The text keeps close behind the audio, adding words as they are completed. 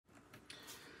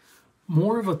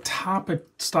more of a topic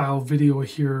style video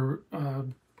here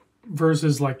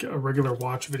versus like a regular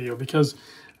watch video, because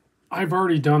I've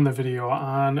already done the video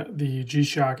on the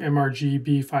G-Shock MRG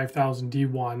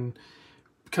B5000D1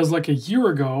 because like a year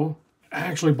ago, I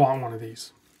actually bought one of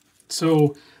these.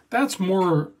 So that's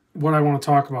more what I want to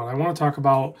talk about. I want to talk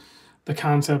about the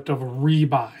concept of a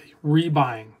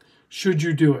rebuying. Should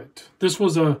you do it? This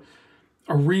was a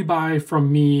rebuy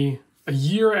from me a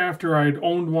year after I'd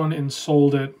owned one and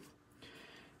sold it.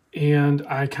 And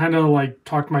I kind of like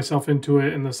talked myself into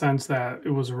it in the sense that it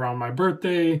was around my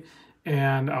birthday.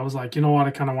 And I was like, you know what?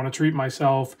 I kind of want to treat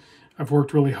myself. I've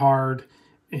worked really hard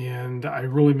and I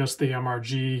really miss the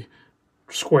MRG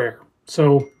Square.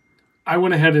 So I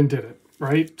went ahead and did it,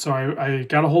 right? So I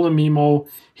got a hold of Mimo.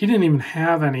 He didn't even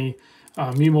have any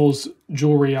Mimo's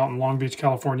jewelry out in Long Beach,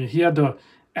 California. He had to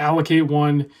allocate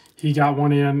one. He got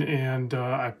one in, and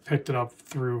I picked it up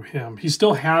through him. He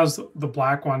still has the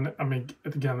black one. I mean,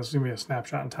 again, this is going to be a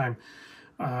snapshot in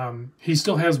time. He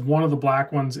still has one of the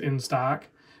black ones in stock,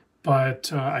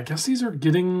 but I guess these are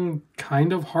getting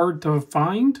kind of hard to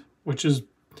find, which is,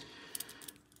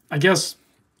 I guess,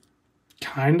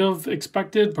 kind of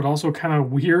expected, but also kind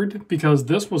of weird, because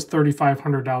this was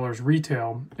 $3,500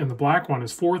 retail, and the black one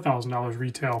is $4,000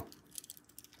 retail.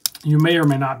 You may or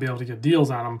may not be able to get deals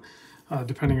on them,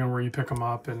 depending on where you pick them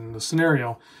up in the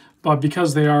scenario. But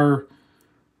because they are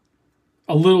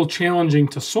a little challenging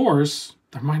to source,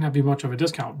 there might not be much of a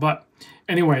discount. But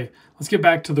anyway, let's get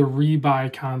back to the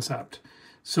rebuy concept.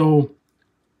 So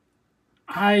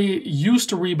I used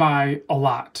to rebuy a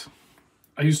lot.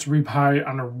 I used to rebuy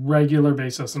on a regular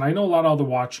basis, and I know a lot of other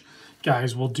watch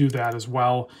guys will do that as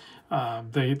well.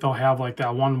 They'll have like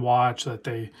that one watch that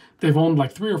they've owned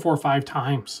like 3 or 4 or 5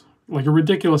 times, like a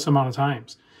ridiculous amount of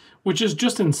times, which is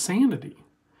just insanity.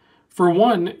 For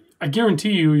one, I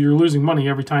guarantee you, you're losing money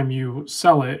every time you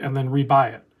sell it and then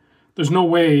rebuy it. There's no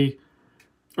way,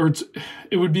 or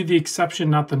it would be the exception,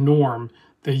 not the norm,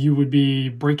 that you would be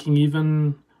breaking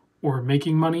even or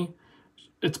making money.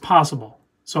 It's possible.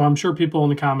 So I'm sure people in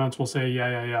the comments will say,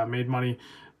 yeah, made money,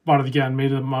 bought it again,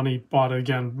 made the money, bought it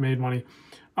again, made money.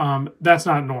 That's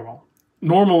not normal.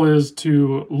 Normal is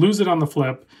to lose it on the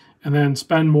flip and then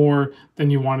spend more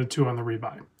than you wanted to on the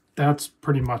rebuy. That's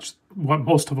pretty much what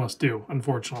most of us do,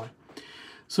 unfortunately.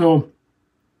 So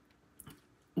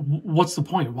what's the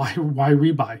point? Why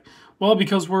rebuy? Well,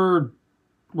 because we're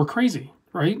crazy,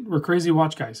 right? We're crazy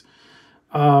watch guys.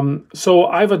 So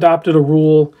I've adopted a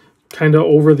rule kind of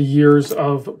over the years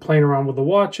of playing around with the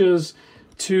watches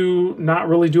to not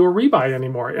really do a rebuy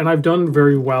anymore. And I've done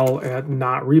very well at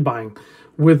not rebuying,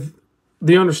 with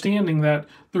the understanding that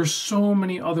there's so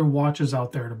many other watches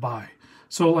out there to buy.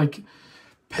 So like,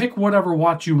 pick whatever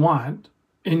watch you want,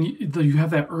 and you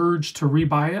have that urge to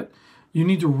rebuy it. You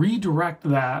need to redirect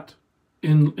that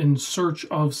in search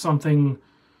of something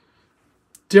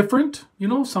different, you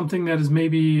know, something that is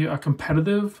maybe a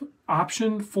competitive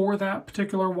option for that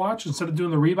particular watch. Instead of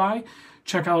doing the rebuy,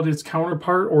 check out its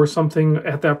counterpart or something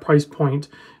at that price point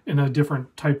in a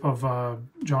different type of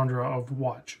genre of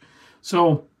watch.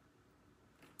 So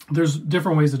there's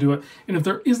different ways to do it. And if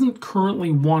there isn't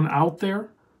currently one out there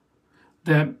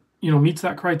that, you know, meets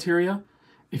that criteria,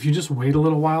 if you just wait a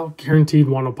little while, guaranteed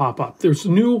one will pop up. There's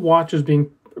new watches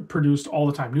being produced all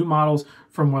the time, new models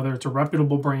from whether it's a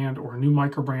reputable brand or a new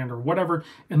micro brand or whatever.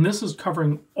 And this is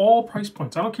covering all price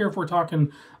points. I don't care if we're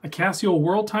talking a Casio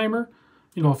World Timer,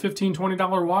 you know, a $15,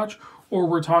 $20 watch, or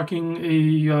we're talking a,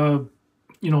 you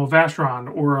know,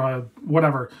 Vacheron or a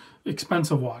whatever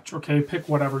expensive watch. Okay, pick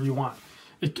whatever you want.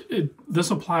 This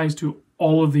applies to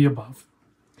all of the above.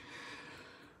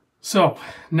 So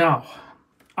now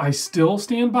I still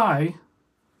stand by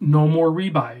no more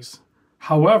rebuys.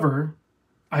 However,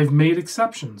 I've made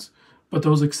exceptions, but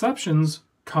those exceptions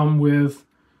come with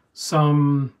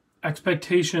some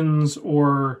expectations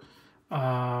or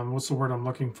what's the word I'm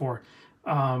looking for?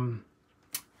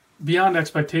 Beyond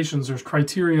expectations, there's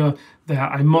criteria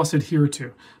that I must adhere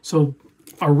to. So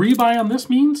a rebuy on this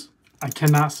means I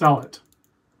cannot sell it.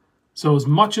 So as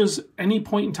much as any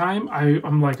point in time,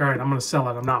 I'm like, all right, I'm going to sell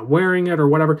it. I'm not wearing it or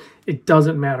whatever. It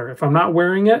doesn't matter. If I'm not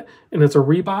wearing it and it's a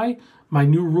rebuy, my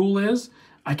new rule is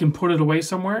I can put it away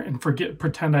somewhere and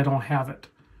pretend I don't have it,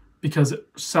 because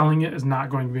selling it is not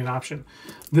going to be an option.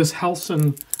 This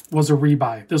Helson was a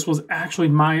rebuy. This was actually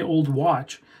my old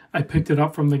watch. I picked it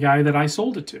up from the guy that I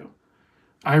sold it to.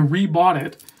 I rebought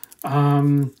it.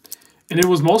 And it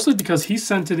was mostly because he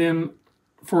sent it in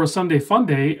for a Sunday fun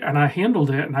day, and I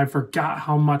handled it, and I forgot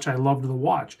how much I loved the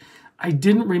watch. I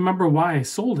didn't remember why I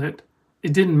sold it.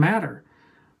 It didn't matter.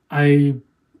 It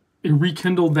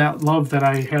rekindled that love that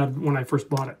I had when I first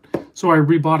bought it. So I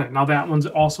rebought it. Now that one's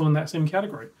also in that same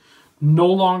category. No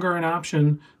longer an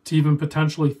option to even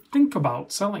potentially think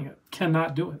about selling it.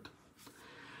 Cannot do it.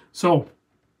 So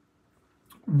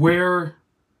where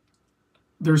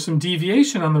there's some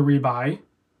deviation on the rebuy,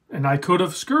 and I could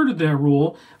have skirted that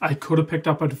rule, I could have picked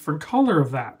up a different color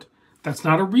of that. That's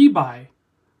not a rebuy.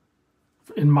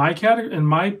 In my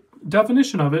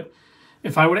definition of it,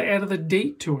 if I would have added a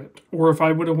date to it, or if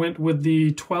I would have went with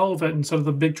the 12 instead of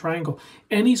the big triangle,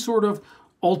 any sort of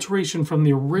alteration from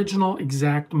the original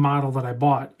exact model that I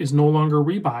bought is no longer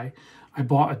rebuy. I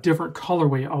bought a different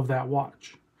colorway of that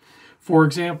watch. For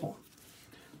example,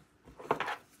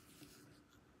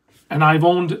 and I've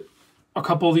owned a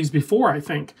couple of these before, I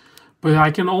think, but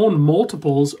I can own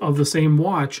multiples of the same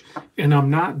watch, and I'm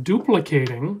not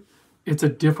duplicating. It's a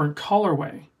different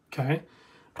colorway, okay?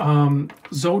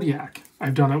 Zodiac.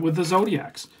 I've done it with the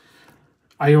Zodiacs.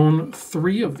 I own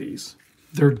 3 of these.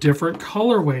 They're different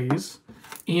colorways,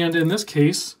 and in this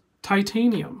case,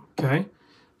 titanium, okay?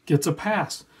 Gets a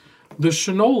pass. The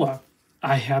Shinola,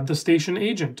 I had the Station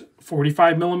Agent,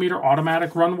 45mm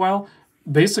automatic run well,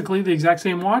 basically the exact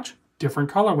same watch, different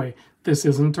colorway. This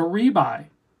isn't a rebuy.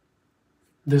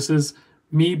 This is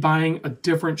me buying a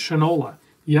different Shinola.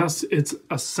 Yes, it's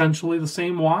essentially the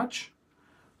same watch,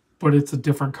 but it's a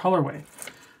different colorway.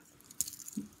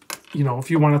 You know,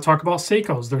 if you want to talk about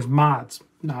Seikos, there's mods.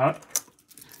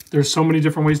 There's so many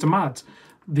different ways to mods.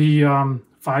 The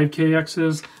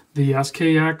 5KXs, the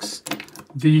SKX,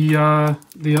 the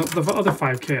other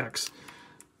 5KX.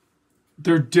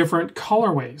 They're different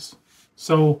colorways.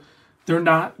 So they're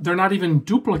not even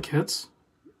duplicates.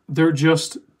 They're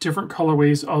just different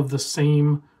colorways of the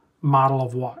same model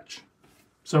of watch.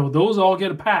 So those all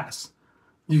get a pass.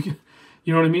 You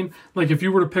know what I mean? Like if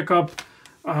you were to pick up,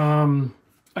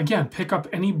 again, pick up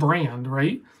any brand,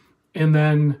 right? And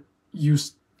then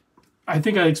I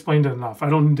think I explained it enough. I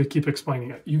don't need to keep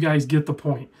explaining it. You guys get the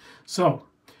point. So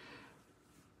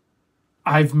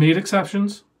I've made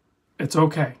exceptions. It's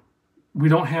okay. We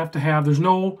don't have to have, there's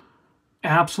no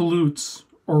absolutes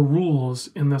or rules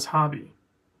in this hobby.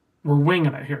 We're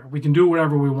winging it here. We can do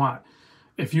whatever we want.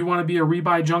 If you want to be a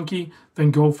rebuy junkie,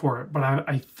 then go for it. But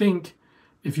I think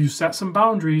if you set some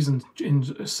boundaries and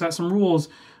set some rules,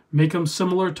 make them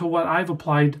similar to what I've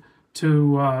applied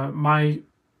to my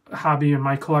hobby and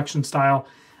my collection style,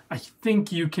 I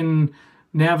think you can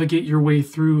navigate your way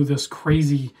through this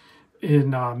crazy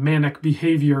manic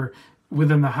behavior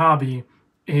within the hobby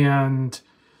and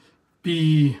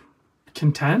be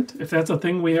content, if that's a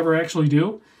thing we ever actually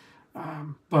do.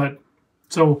 But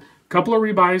so a couple of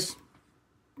rebuys,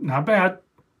 not bad.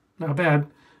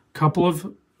 Couple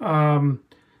of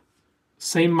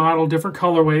same model, different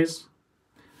colorways.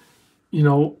 You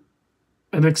know,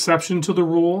 an exception to the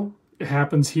rule. It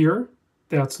happens here.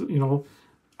 That's, you know,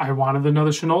 I wanted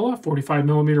another Shinola,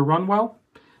 45mm run well.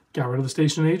 Got rid of the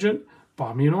Station Agent.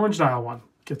 Bought me an orange dial one.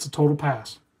 Gets a total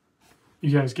pass.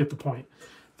 You guys get the point.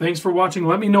 Thanks for watching.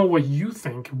 Let me know what you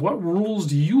think. What rules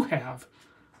do you have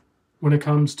when it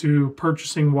comes to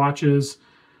purchasing watches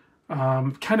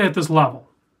kind of at this level?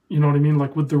 You know what I mean?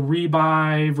 Like with the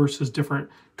rebuy versus different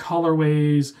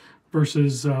colorways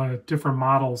versus different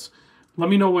models. Let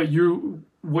me know what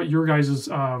your guys'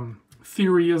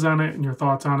 theory is on it and your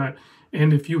thoughts on it.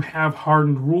 And if you have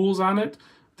hardened rules on it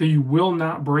that you will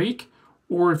not break,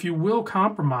 or if you will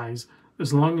compromise,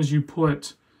 as long as you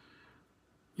put,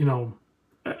 you know,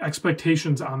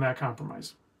 expectations on that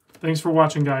compromise. Thanks for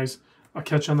watching, guys. I'll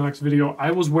catch you on the next video.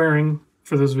 I was wearing,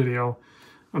 for this video,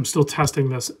 I'm still testing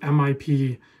this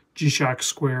MIP G-Shock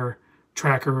Square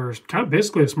tracker, kind of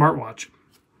basically a smartwatch.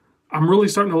 I'm really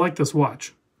starting to like this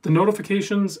watch. The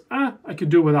notifications, I could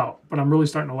do without, but I'm really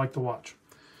starting to like the watch.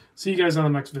 See you guys on the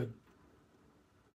next vid.